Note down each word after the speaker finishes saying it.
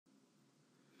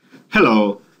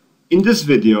Hello, in this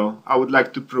video I would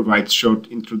like to provide a short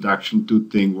introduction to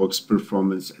Thingworx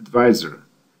Performance Advisor.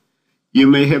 You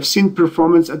may have seen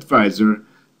Performance Advisor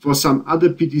for some other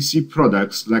PTC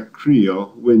products like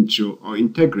Creo, Windchill or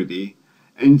Integrity,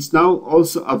 and it's now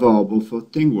also available for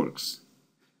Thingworx.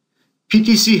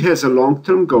 PTC has a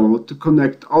long-term goal to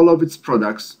connect all of its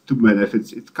products to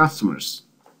benefit its customers.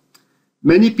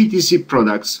 Many PTC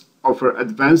products offer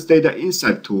advanced data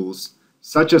insight tools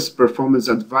such as Performance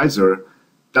Advisor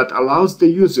that allows the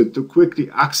user to quickly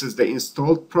access the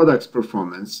installed product's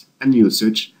performance and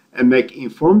usage and make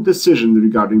informed decisions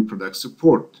regarding product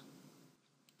support.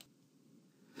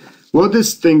 What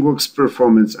is Thingworx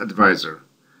Performance Advisor?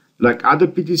 Like other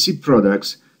PTC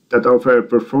products that offer a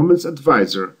Performance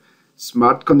Advisor,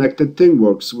 Smart Connected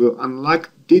Thingworx will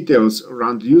unlock details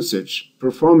around usage,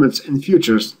 performance and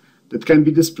features that can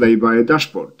be displayed by a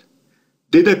dashboard.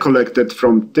 Data collected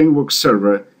from Thingworx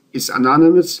server is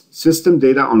anonymous system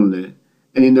data only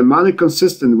and in a manner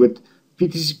consistent with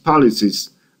PTC policies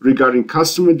regarding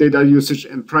customer data usage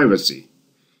and privacy.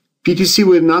 PTC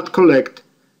will not collect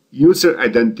user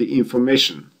identity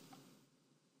information.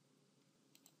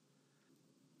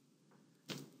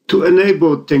 To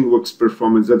enable Thingworx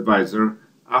Performance Advisor,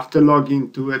 after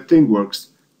logging to a Thingworx,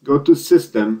 go to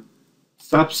System,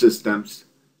 Subsystems,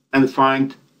 and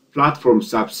find Platform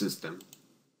Subsystem.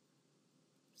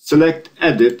 Select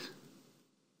Edit,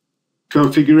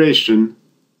 Configuration,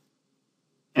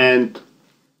 and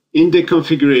in the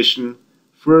configuration,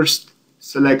 first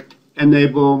select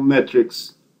Enable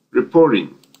Metrics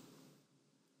Reporting.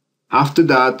 After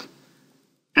that,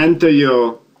 enter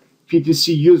your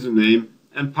PTC username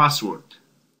and password.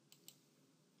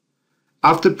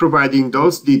 After providing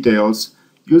those details,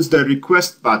 use the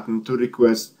Request button to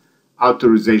request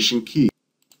authorization key.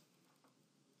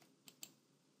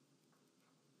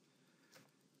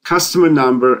 Customer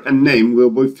number and name will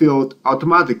be filled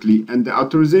automatically and the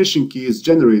authorization key is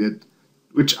generated,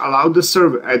 which allows the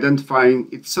server identifying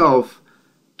itself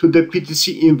to the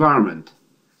PTC environment.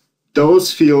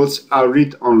 Those fields are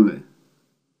read-only.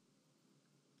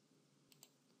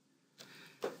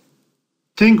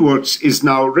 Thingworx is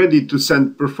now ready to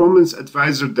send Performance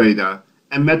Advisor data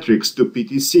and metrics to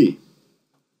PTC.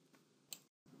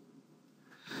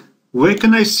 Where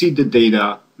can I see the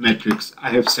data metrics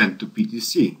I have sent to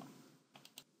PTC?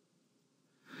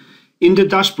 In the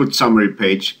dashboard summary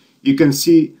page, you can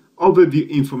see overview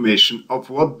information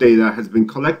of what data has been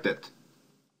collected.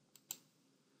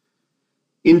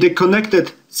 In the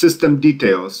connected system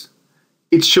details,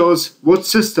 it shows what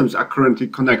systems are currently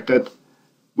connected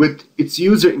with its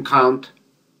user account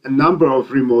and number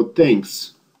of remote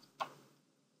things.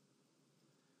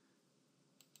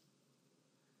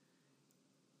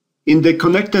 In the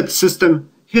connected system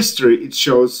history, it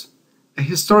shows a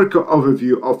historical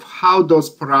overview of how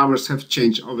those parameters have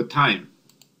changed over time.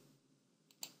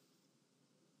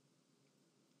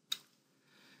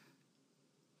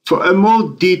 For a more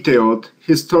detailed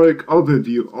historic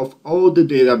overview of all the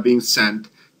data being sent,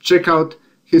 check out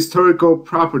Historical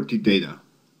Property Data.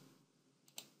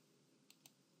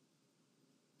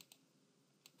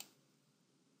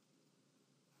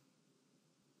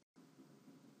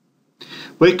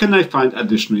 Where can I find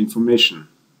additional information?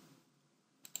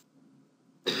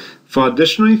 For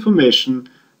additional information,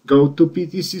 go to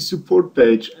PTC support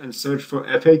page and search for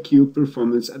FAQ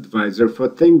Performance Advisor for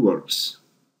Thingworx.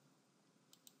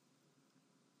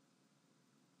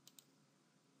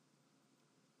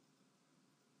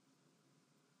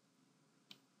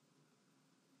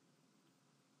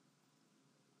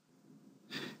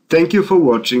 Thank you for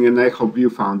watching and I hope you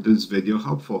found this video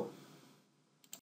helpful.